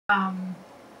Um,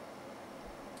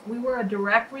 we were a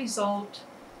direct result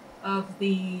of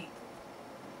the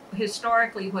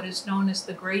historically what is known as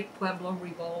the Great Pueblo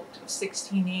Revolt of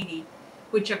 1680,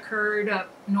 which occurred up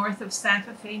north of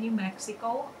Santa Fe, New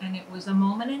Mexico, and it was a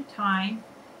moment in time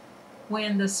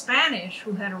when the Spanish,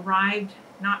 who had arrived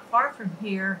not far from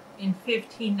here in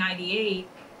 1598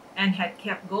 and had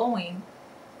kept going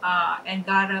and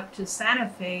got up to Santa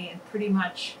Fe and pretty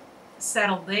much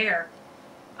settled there.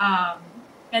 Um,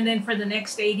 and then for the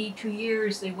next 82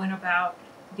 years, they went about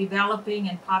developing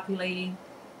and populating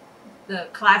the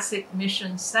classic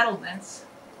mission settlements,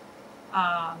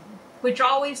 um, which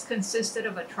always consisted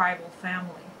of a tribal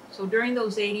family. So during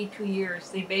those 82 years,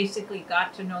 they basically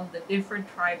got to know the different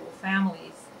tribal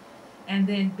families and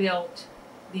then built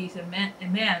these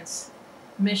immense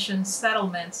mission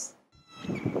settlements.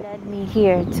 Led me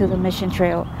here to the mission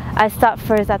trail. I stopped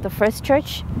first at the first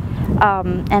church,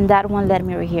 and that one led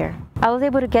me right here. I was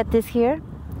able to get this here.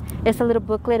 It's a little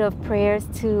booklet of prayers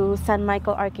to San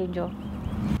Michael Archangel.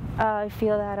 I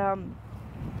feel that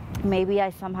maybe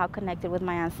I somehow connected with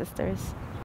my ancestors.